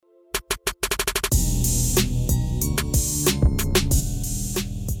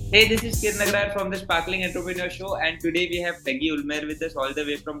Hey, this is Kirnagrar from the Sparkling Entrepreneur Show, and today we have Peggy Ulmer with us all the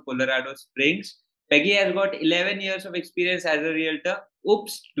way from Colorado Springs. Peggy has got 11 years of experience as a realtor.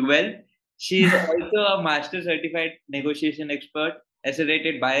 Oops, 12. She is also a master certified negotiation expert,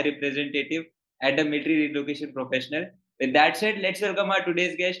 accredited buyer representative, and a military relocation professional. With that said, let's welcome our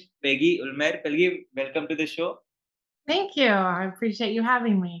today's guest, Peggy Ulmer. Peggy, welcome to the show. Thank you. I appreciate you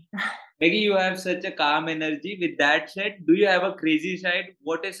having me. Peggy, you have such a calm energy. With that said, do you have a crazy side?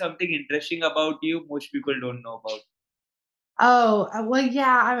 What is something interesting about you most people don't know about? Well,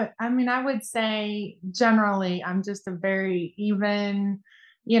 yeah. I mean, I would say generally, I'm just a very even,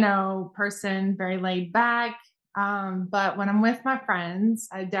 person, very laid back. But when I'm with my friends,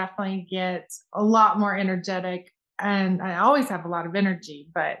 I definitely get a lot more energetic, and I always have a lot of energy.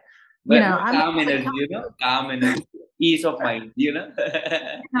 But But I'm calm able to energy, calm energy, peace of mind.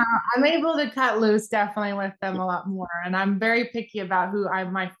 I'm able to cut loose definitely with them a lot more, and I'm very picky about who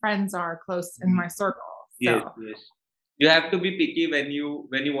my friends are close in my circle. Yes, So. yes. You have to be picky when you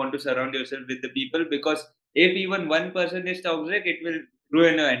want to surround yourself with the people because if even one person is toxic, it will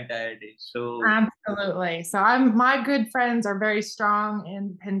ruin your entire day. So Absolutely. So my good friends are very strong,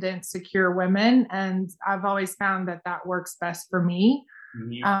 independent, secure women, and I've always found that that works best for me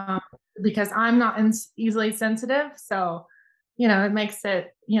mhm. um, because I'm not easily sensitive. So, it makes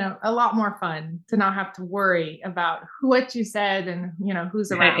it a lot more fun to not have to worry about what you said and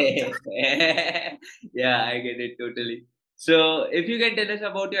who's around. Yeah, I get it totally. So if you can tell us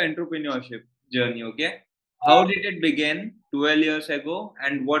about your entrepreneurship journey, okay? How did it begin 12 years ago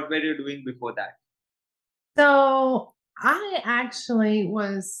and what were you doing before that? So I actually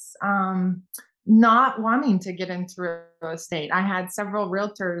was not wanting to get into real estate. I had several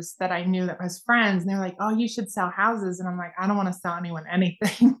realtors that I knew that was friends, and they're like, "Oh, you should sell houses," and I'm like, "I don't want to sell anyone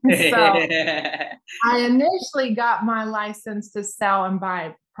anything." So I initially got my license to sell and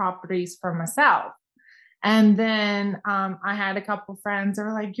buy properties for myself. And then I had a couple friends that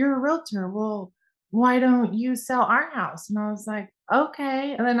were like, "You're a realtor. Well, why don't you sell our house?" And I was like,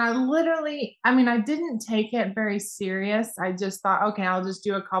 "Okay." And then I didn't take it very serious. I just thought, okay, I'll just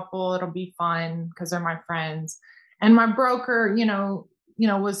do a couple. It'll be fun because they're my friends. And my broker,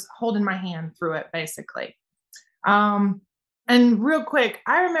 was holding my hand through it basically. Um, and real quick,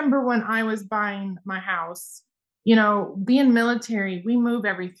 I remember when I was buying my house, being military, we move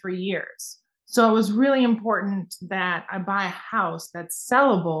every 3 years. So it was really important that I buy a house that's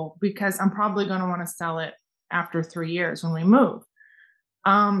sellable because I'm probably going to want to sell it after 3 years when we move.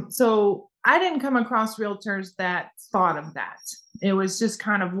 So I didn't come across realtors that thought of that. It was just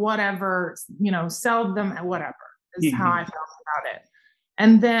kind of whatever, sell them at whatever is how I felt about it.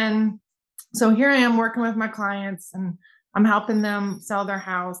 And then so here I am working with my clients and I'm helping them sell their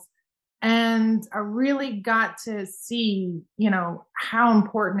house. And I really got to see, how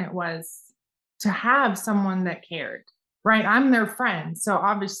important it was to have someone that cared, right? I'm their friend. So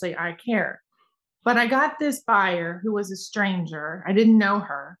obviously I care. But I got this buyer who was a stranger. I didn't know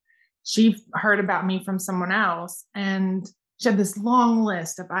her. She heard about me from someone else and she had this long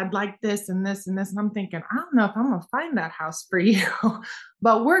list of I'd like this and this and this. And I'm thinking, I don't know if I'm gonna find that house for you,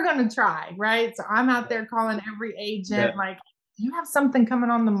 but we're gonna try, right? So I'm out there calling every Yeah. agent, like, do you have something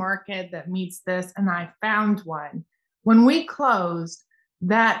coming on the market that meets this? And I found one. When we closed,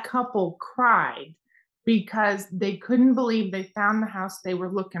 that couple cried because they couldn't believe they found the house they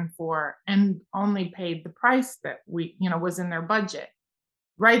were looking for and only paid the price that was in their budget.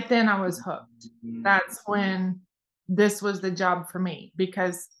 Right then I was hooked. Mhm. That's when this was the job for me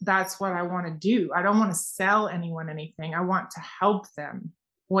because that's what I want to do. I don't want to sell anyone anything. I want to help them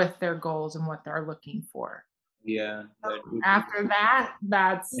with their goals and what they're looking for. Yeah, that would be. After that,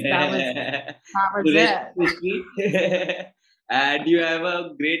 that The was rest it. is history. And you have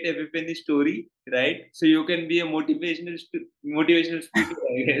a great epiphany story, right? So you can be a motivational speaker,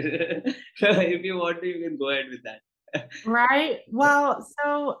 I guess. So if you want to, you can go ahead with that. Right. Well,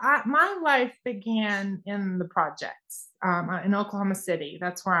 so my life began in the projects in Oklahoma City.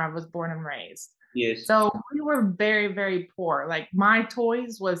 That's where I was born and raised. Yes. So we were very, very poor. Like my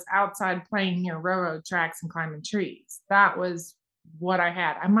toys was outside playing near railroad tracks and climbing trees. That was what I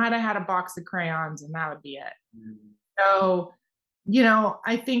had. I might have had a box of crayons and that would be it. Mm. So,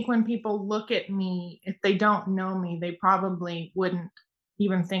 I think when people look at me, if they don't know me, they probably wouldn't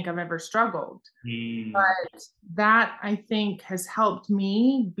even think I've ever struggled. Hmm. But that I think has helped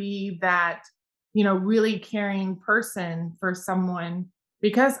me be that, really caring person for someone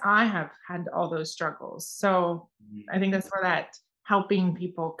because I have had all those struggles. So I think that's where that helping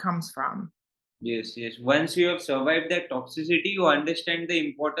people comes from. Yes, yes. Once you have survived that toxicity, you understand the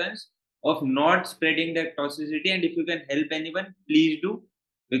importance of not spreading that toxicity. And if you can help anyone, please do.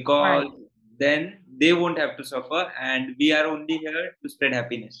 because Right. then they won't have to suffer, and we are only here to spread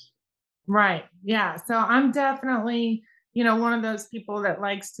happiness. Right. Yeah. So I'm definitely, one of those people that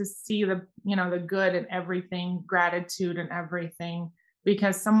likes to see the good in everything, gratitude in everything,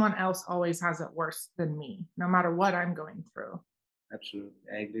 because someone else always has it worse than me, no matter what I'm going through. Absolutely,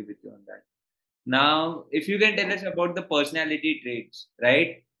 I agree with you on that. Now, if you can tell us about the personality traits,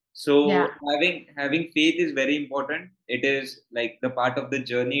 right? So Yeah. having faith is very important. It is like the part of the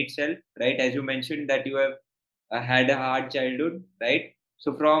journey itself, right? As you mentioned that you have had a hard childhood, right?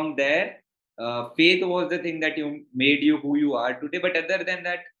 So from there, faith was the thing that you made you who you are today. But other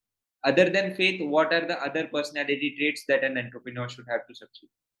than faith, what are the other personality traits that an entrepreneur should have to succeed?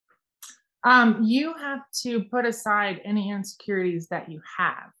 You have to put aside any insecurities that you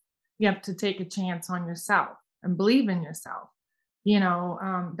have. You have to take a chance on yourself and believe in yourself.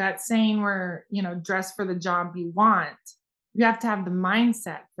 That saying where, dress for the job you want, you have to have the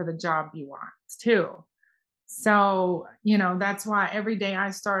mindset for the job you want too. So, that's why every day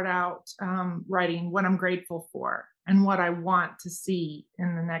I start out writing what I'm grateful for and what I want to see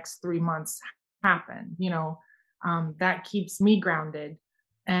in the next 3 months happen. That keeps me grounded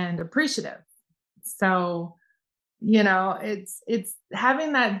and appreciative. So, it's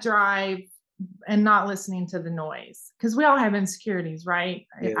having that drive and not listening to the noise because we all have insecurities, right?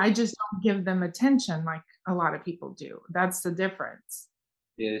 I Yes, just don't give them attention like a lot of people do. That's the difference.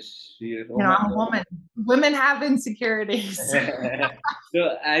 yes, yes. Oh my I'm a woman. Women have insecurities. God.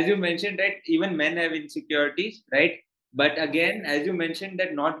 So as you mentioned, right, even men have insecurities, right? But again, as you mentioned,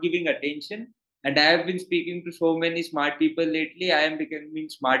 that not giving attention, and I have been speaking to so many smart people lately, I am becoming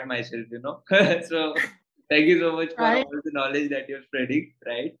smart myself, you know. So thank you so much for Right? all the knowledge that you're spreading,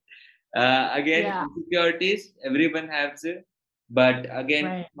 right? Again, Yeah, insecurities, everyone has it. But again,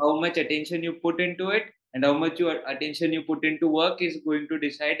 right, how much attention you put into it and how much your attention you put into work is going to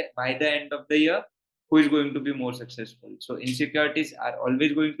decide by the end of the year who is going to be more successful. So insecurities are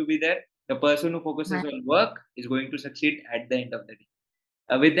always going to be there. The person who focuses right, on work is going to succeed at the end of the day.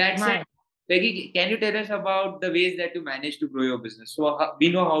 With that said, right. Peggy, can you tell us about the ways that you managed to grow your business? So we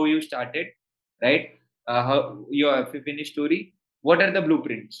know how you started, right? How your finished story. What are the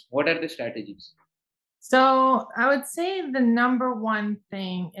blueprints? What are the strategies? So I would say the number one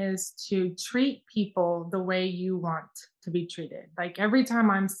thing is to treat people the way you want to be treated. Like every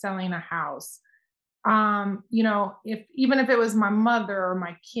time I'm selling a house, if even if it was my mother or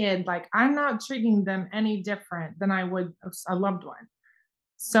my kid, like I'm not treating them any different than I would a loved one.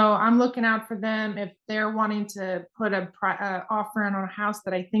 So I'm looking out for them. If they're wanting to put offer in on a house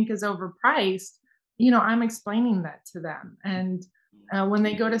that I think is overpriced, I'm explaining that to them. And when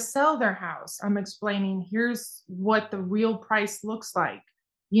they go to sell their house, I'm explaining here's what the real price looks like.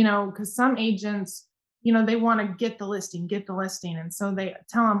 Because some agents, they want to get the listing, and so they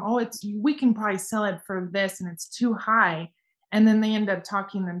tell them, oh, we can probably sell it for this, and it's too high, and then they end up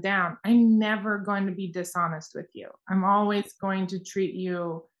talking them down. I'm never going to be dishonest with you. I'm always going to treat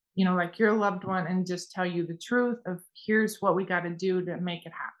you, like your loved one and just tell you the truth of here's what we got to do to make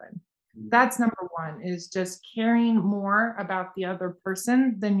it happen. Mm. That's number one is just caring more about the other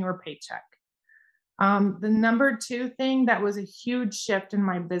person than your paycheck. The number two thing that was a huge shift in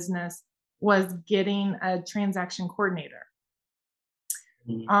my business was getting a transaction coordinator.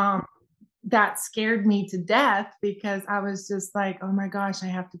 Mm. Um, that scared me to death because I was just like, oh my gosh, I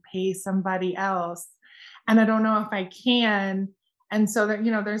have to pay somebody else. And I don't know if I can. And so that,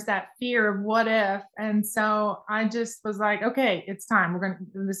 there's that fear of what if. And so I just was like, okay, it's time.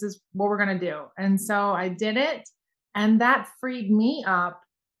 This is what we're going to do. And so I did it. And that freed me up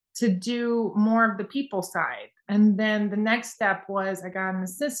to do more of the people side. And then the next step was I got an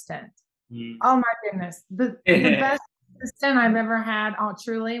assistant. Mm. Oh my goodness. The best assistant I've ever had, oh,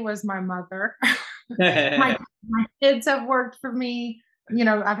 truly was my mother. My kids have worked for me.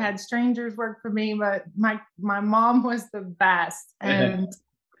 I've had strangers work for me, but my mom was the best. And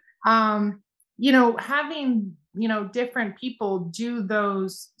having different people do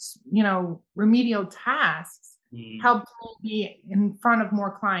those remedial tasks Mm. helped me be in front of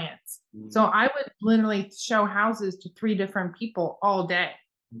more clients. So Mm. I would literally show houses to 3 different people all day.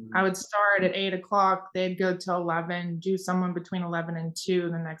 I Mm. would start at 8 o'clock. They'd go till 11, do someone between 11 and 2,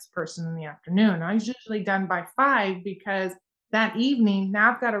 the next person in the afternoon. I was usually done by 5 because that evening,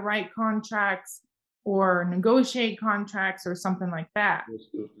 now I've got to write contracts or negotiate contracts or something like that. Yes,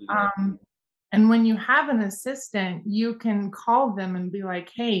 totally. Um, and when you have an assistant, you can call them and be like,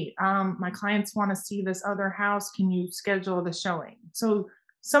 hey, my clients want to see this other house. Can you schedule the showing? So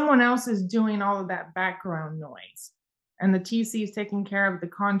someone else is doing all of that background noise. and the TC is taking care of the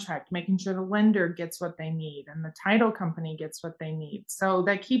contract, making sure the lender gets what they need and the title company gets what they need. So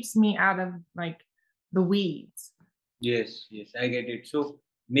that keeps me out of like the weeds. Yes, yes, I get it. So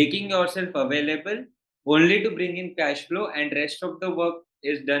making yourself available only to bring in cash flow and rest of the work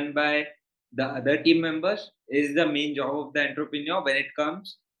is done by the other team members is the main job of the entrepreneur when it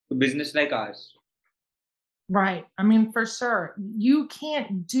comes to business like ours. Right. I mean, for sure. You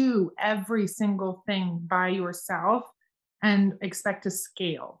can't do every single thing by yourself and expect to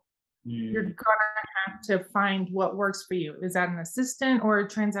scale. You're Mm. gonna have to find what works for you. Is that an assistant or a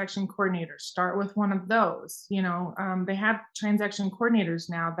transaction coordinator? Start with one of those. They have transaction coordinators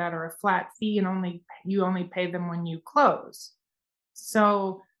now that are a flat fee and only pay them when you close.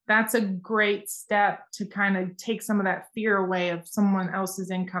 So that's a great step to kind of take some of that fear away of someone else's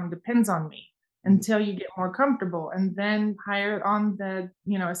income depends on me until you get more comfortable and then hire on the,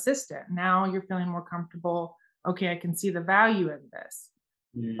 assistant. Now you're feeling more comfortable. Okay, I can see the value in this.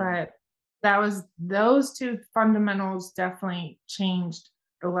 Mm. But those two fundamentals definitely changed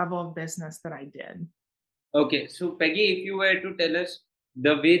the level of business that I did. Okay, so Peggy, if you were to tell us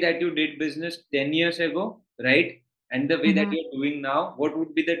the way that you did business 10 years ago, right? And the way that Mhm. you're doing now, what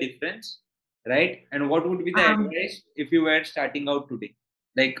would be the difference, right? And what would be the Um, advice if you were starting out today?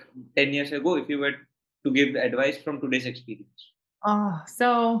 Like 10 years ago, if you were to give advice from today's experience.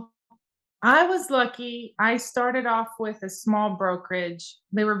 so I was lucky. I started off with a small brokerage.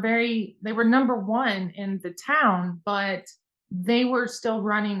 They were number one in the town, but they were still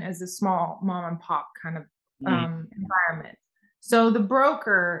running as a small mom and pop kind of Mm. environment. So the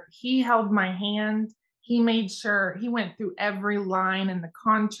broker, he held my hand. He made sure he went through every line in the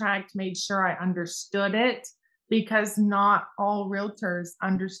contract, made sure I understood it because not all realtors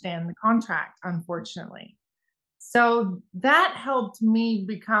understand the contract, unfortunately. So that helped me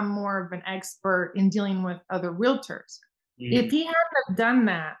become more of an expert in dealing with other realtors. If Mm. he hadn't have done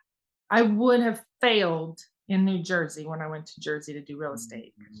that, I would have failed in New Jersey when I went to Jersey to do real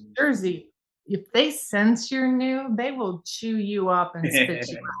estate. 'Cause Jersey, if they sense you're new, they will chew you up and spit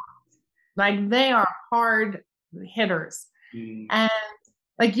you out. Like they are hard hitters. Mm. And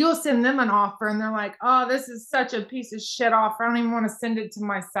like you'll send them an offer and they're like, oh, this is such a piece of shit offer. I don't even want to send it to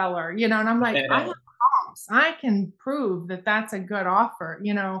my seller, And I'm like, I have comps. I can prove that that's a good offer.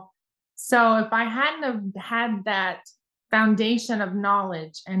 So if I hadn't have had that foundation of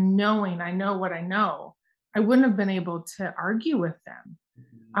knowledge and knowing I know what I know, I wouldn't have been able to argue with them.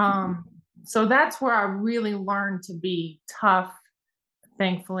 Um, so that's where I really learned to be tough,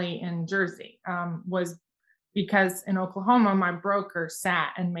 thankfully, in Jersey, was because in Oklahoma, my broker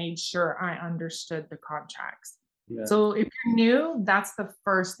sat and made sure I understood the contracts. Yeah. So if you're new, that's the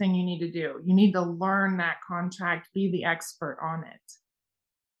first thing you need to do. You need to learn that contract, be the expert on it.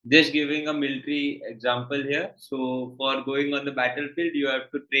 Just giving a military example here. So for going on the battlefield, you have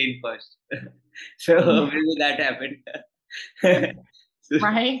to train first. So Yeah, maybe that happened. So,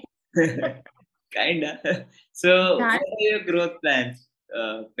 right? kinda. So Yeah. what are your growth plans,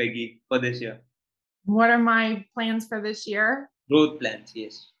 Peggy, for this year? What are my plans for this year? Growth plans,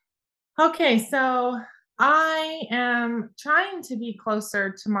 yes. Okay, so I am trying to be closer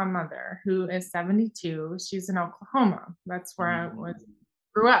to my mother, who is 72. She's in Oklahoma. That's where I Mm.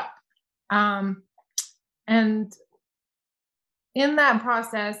 grew up. Um, and in that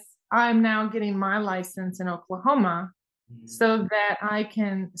process, I'm now getting my license in Oklahoma Mm. so that I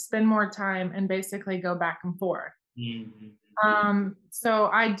can spend more time and basically go back and forth. Mm. So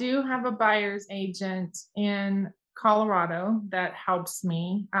I do have a buyer's agent in Colorado that helps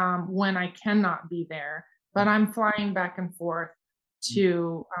me when I cannot be there, but I'm flying back and forth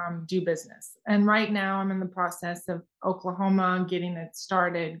to do business. And right now I'm in the process of Oklahoma, getting it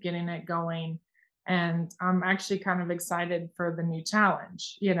started, getting it going. And I'm actually kind of excited for the new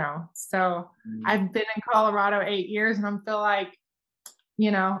challenge. So Mm. I've been in Colorado 8 years and I feel like,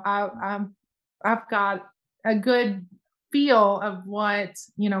 I've got a good feel of what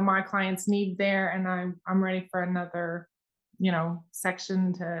my clients need there, and I'm ready for another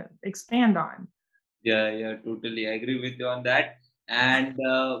section to expand on. Yeah, yeah, totally. I agree with you on that. And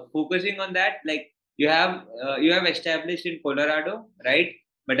focusing on that, like you have established in Colorado, right?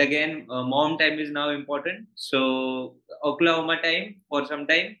 But again, mom time is now important. So Oklahoma time for some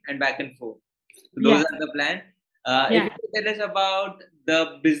time and back and forth. So those Yeah, are the plan. If you yeah. could tell us about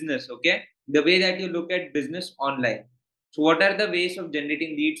the business, okay, the way that you look at business online. So what are the ways of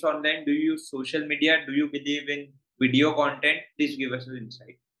generating leads online? Do you use social media? Do you believe in video content? Please give us an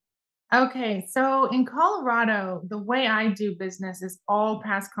insight. Okay, so in Colorado, the way I do business is all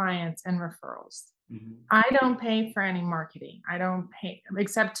past clients and referrals. I don't pay for any marketing. I don't pay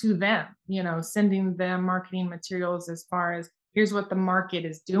except to them, sending them marketing materials as far as here's what the market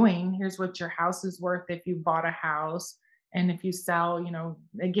is doing. Here's what your house is worth if you bought a house. And if you sell,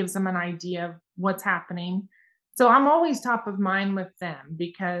 it gives them an idea of what's happening. So I'm always top of mind with them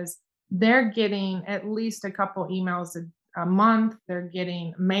because they're getting at least a couple emails a month. They're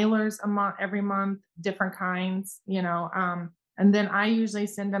getting mailers a month, every month, different kinds, and then I usually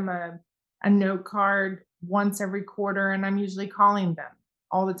send them a note card once every quarter, and I'm usually calling them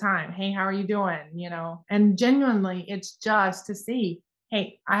all the time. Hey, how are you doing? And genuinely, it's just to see,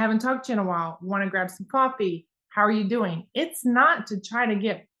 hey, I haven't talked to you in a while. Want to grab some coffee? How are you doing? It's not to try to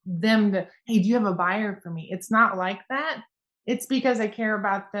get them to, hey, do you have a buyer for me? It's not like that. It's because I care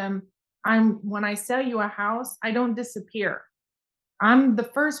about them. When I sell you a house, I don't disappear. I'm the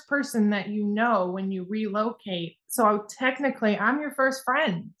first person that when you relocate. So technically, I'm your first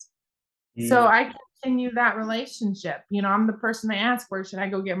friend. So I continue that relationship. I'm the person they ask, where should I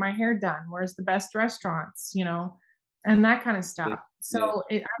go get my hair done? Where's the best restaurants, and that kind of stuff. Yes. So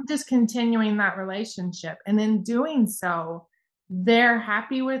I'm just continuing that relationship. And in doing so, they're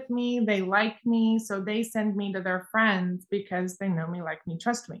happy with me. They like me. So they send me to their friends because they know me, like me,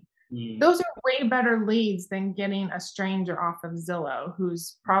 trust me. Those are way better leads than getting a stranger off of Zillow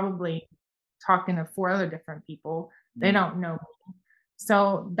who's probably talking to 4 other different people. They don't know me.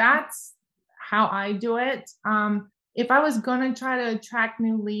 So that's how I do it. If I was going to try to attract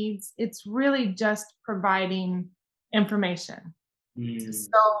new leads, it's really just providing information.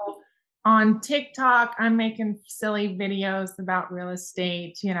 So on TikTok, I'm making silly videos about real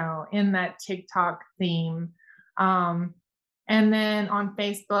estate, in that TikTok theme. And then on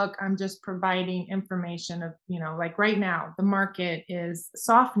Facebook, I'm just providing information of, like right now, the market is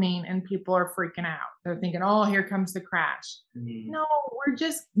softening and people are freaking out. They're thinking, oh, here comes the crash. No, we're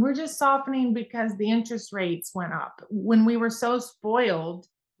just softening because the interest rates went up when we were so spoiled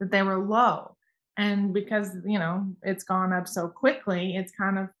that they were low. And because, it's gone up so quickly, it's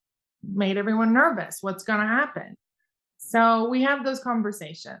kind of made everyone nervous. What's going to happen? So we have those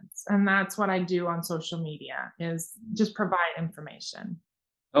conversations, and that's what I do on social media is just provide information.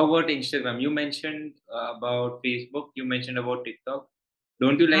 How about Instagram? You mentioned about Facebook. You mentioned about TikTok.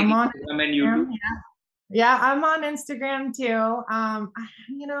 Don't you like I'm on Instagram and Instagram. YouTube? Yeah, I'm on Instagram too.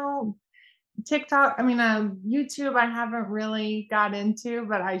 You know, TikTok, YouTube, I haven't really got into,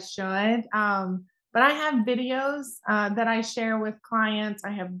 but I should. But I have videos that I share with clients. I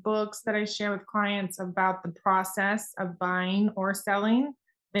have books that I share with clients about the process of buying or selling.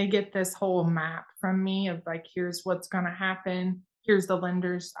 They get this whole map from me of like, here's what's going to happen. Here's the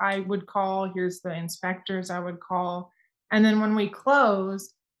lenders I would call. Here's the inspectors I would call. And then when we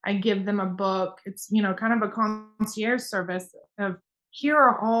close, I give them a book. It's, kind of a concierge service of here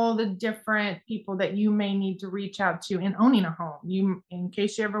are all the different people that you may need to reach out to in owning a home. In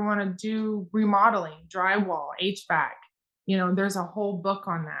case you ever want to do remodeling, drywall, HVAC, there's a whole book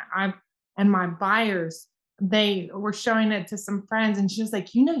on that. And my buyers, they were showing it to some friends, and she was like,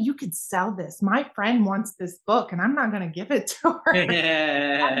 you could sell this. My friend wants this book, and I'm not going to give it to her.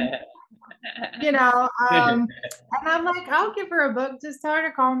 you know, um, and I'm like, I'll give her a book. Just tell her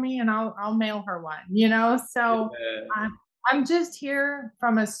to call me, and I'll mail her one. So I'm just here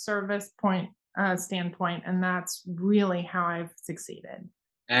from a service standpoint, and that's really how I've succeeded.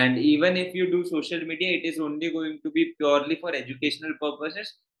 And even if you do social media, it is only going to be purely for educational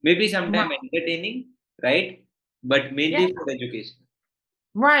purposes, maybe sometime Right. entertaining, right? But Yeah. mainly for education.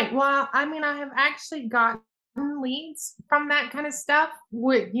 Right. Well, I have actually gotten leads from that kind of stuff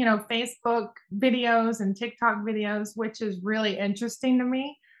with, Facebook videos and TikTok videos, which is really interesting to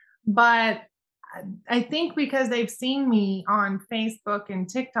me. But I think because they've seen me on Facebook and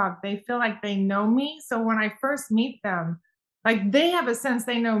TikTok, they feel like they know me. So when I first meet them, like they have a sense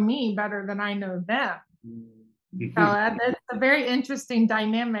they know me better than I know them. So that's a very interesting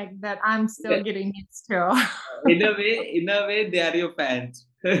dynamic that I'm still getting used to. In a way, they are your fans.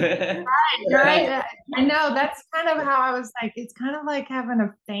 You're right. I know that's kind of how I was like, it's kind of like having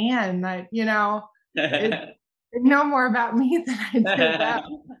a fan that, they know more about me than I do them.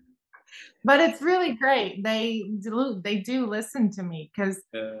 But it's really great. They do listen to me because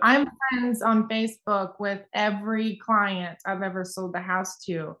I'm friends on Facebook with every client I've ever sold the house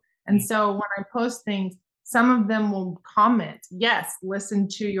to. And so when I post things, some of them will comment, yes, listen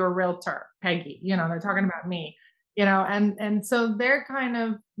to your realtor, Peggy. They're talking about me, and so they're kind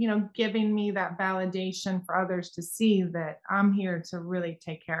of, giving me that validation for others to see that I'm here to really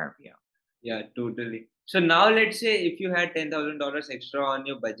take care of you. Yeah, totally. So now let's say if you had $10,000 extra on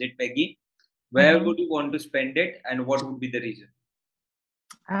your budget, Peggy, where Mhm. would you want to spend it and what would be the reason?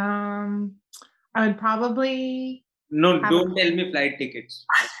 Um, I would probably No, have a don't tell me flight tickets.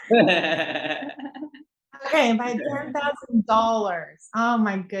 okay, if I had $10,000. Oh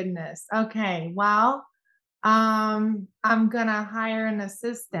my goodness. Okay, well, I'm gonna hire an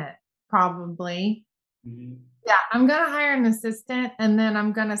assistant, probably. Mhm. Yeah, I'm gonna hire an assistant and then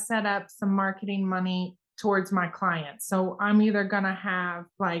I'm gonna set up some marketing money towards my clients. So I'm either gonna have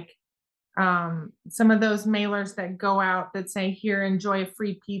like some of those mailers that go out that say, "Here, enjoy a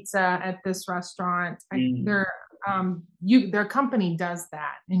free pizza at this restaurant." Mm. Their company does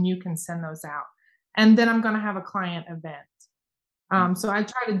that, and you can send those out. And then I'm going to have a client event. So I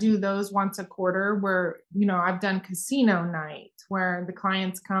try to do those once a quarter, where I've done casino night where the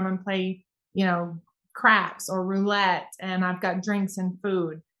clients come and play, craps or roulette, and I've got drinks and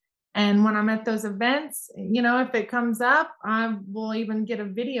food. And when I'm at those events, if it comes up, I will even get a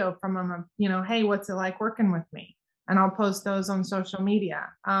video from them of, hey, what's it like working with me? And I'll post those on social media.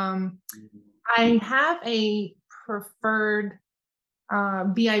 I have a preferred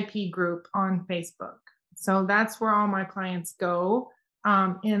VIP group on Facebook. So that's where all my clients go,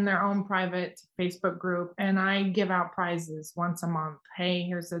 in their own private Facebook group. And I give out prizes once a month. Hey,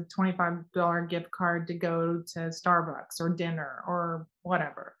 here's a $25 gift card to go to Starbucks or dinner or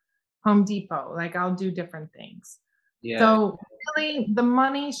whatever, Home Depot. Like, I'll do different things. Yeah. So really, the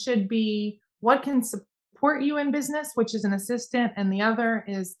money should be what can support you in business, which is an assistant, and the other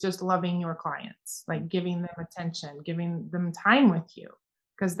is just loving your clients, like giving them attention, giving them time with you,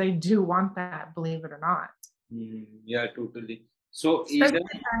 because they do want that, believe it or not. Yeah, totally. So Especially either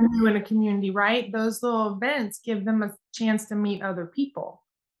if they're new in a community, right? Those little events give them a chance to meet other people.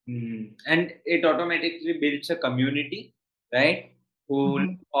 and it automatically builds a community, right? Who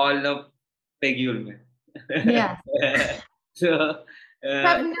Mhm. all love Peggy Ulmer. Yeah. So I uh,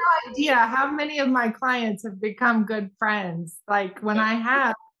 have no idea how many of my clients have become good friends. Like when I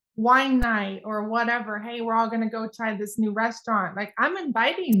have wine night or whatever, hey, we're all going to go try this new restaurant. Like, I'm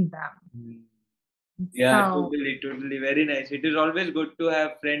inviting them. mm, yeah, So, totally, totally, very nice. It is always good to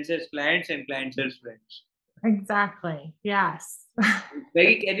have friends as clients and clients as friends. exactly. Yes.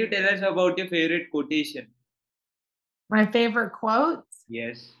 Peggy, can you tell us about your favorite quotation? My favorite quotes.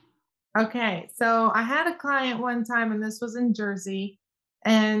 Yes. Okay, so I had a client one time, and this was in Jersey,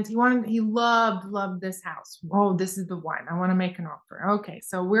 and he loved this house. Oh, this is the one. I want to make an offer. Okay,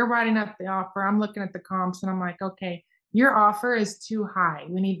 so we're writing up the offer. I'm looking at the comps, and I'm like, okay, your offer is too high.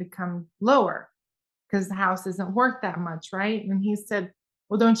 We need to come lower because the house isn't worth that much, right? And he said,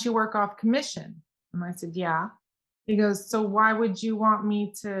 well, don't you work off commission? And I said, yeah. He goes, so why would you want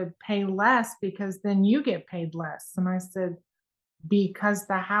me to pay less? Because then you get paid less. And I said, because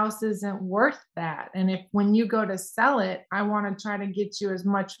the house isn't worth that. And if when you go to sell it, I want to try to get you as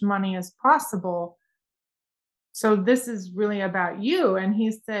much money as possible. So this is really about you. And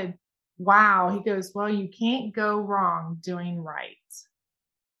he said, wow. He goes, well, you can't go wrong doing right.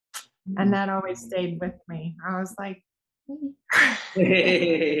 And that always stayed with me. I was like,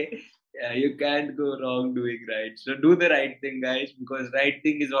 Yeah, you can't go wrong doing right. So do the right thing, guys, because right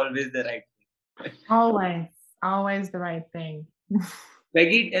thing is always the right thing. always, always the right thing.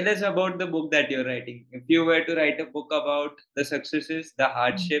 Peggy, tell us about the book that you're writing. If you were to write a book about the successes, the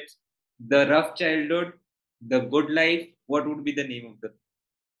hardships, the rough childhood, the good life, what would be the name of the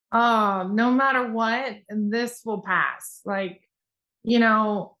Oh, no matter what, this will pass. Like, you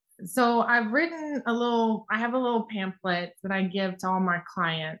know, so I have a little pamphlet that I give to all my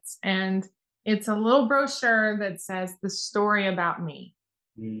clients, and it's a little brochure that says the story about me.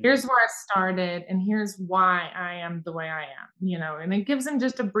 book? Here's where I started, and here's why I am the way I am, and it gives them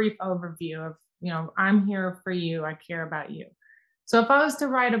just a brief overview of, I'm here for you, I care about you. So if I was to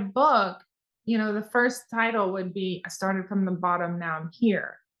write a book, the first title would be I started from the bottom, now I'm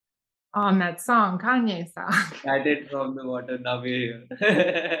here, on that song, Kanye song. Started from the water, now we're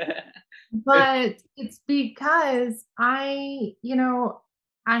here. But it's because I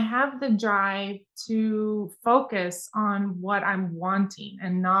have the drive to focus on what I'm wanting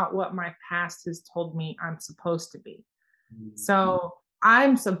and not what my past has told me I'm supposed to be. So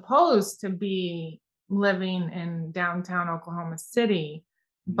I'm supposed to be living in downtown Oklahoma City,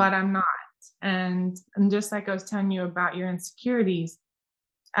 but I'm not. And just like I was telling you about your insecurities,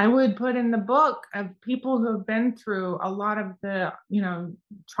 I would put in the book of people who have been through a lot of the,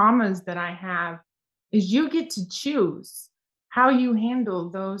 traumas that I have, is you get to choose how you handle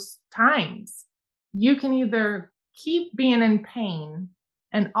those times. You can either keep being in pain,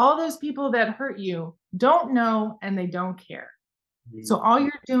 and all those people that hurt you don't know and they don't care. So all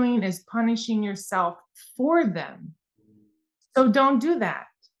you're doing is punishing yourself for them. So don't do that.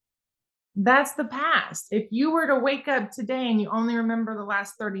 That's the past. If you were to wake up today and you only remember the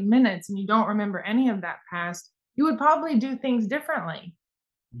last 30 minutes and you don't remember any of that past, you would probably do things differently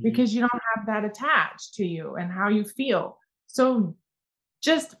Mhm. because you don't have that attached to you and how you feel. So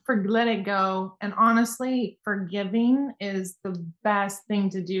just let it go. And honestly, forgiving is the best thing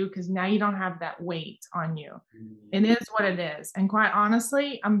to do because now you don't have that weight on you. It is what it is. And quite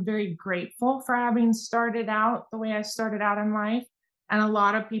honestly, I'm very grateful for having started out the way I started out in life. And a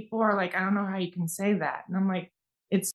lot of people are like, I don't know how you can say that. And I'm like, it's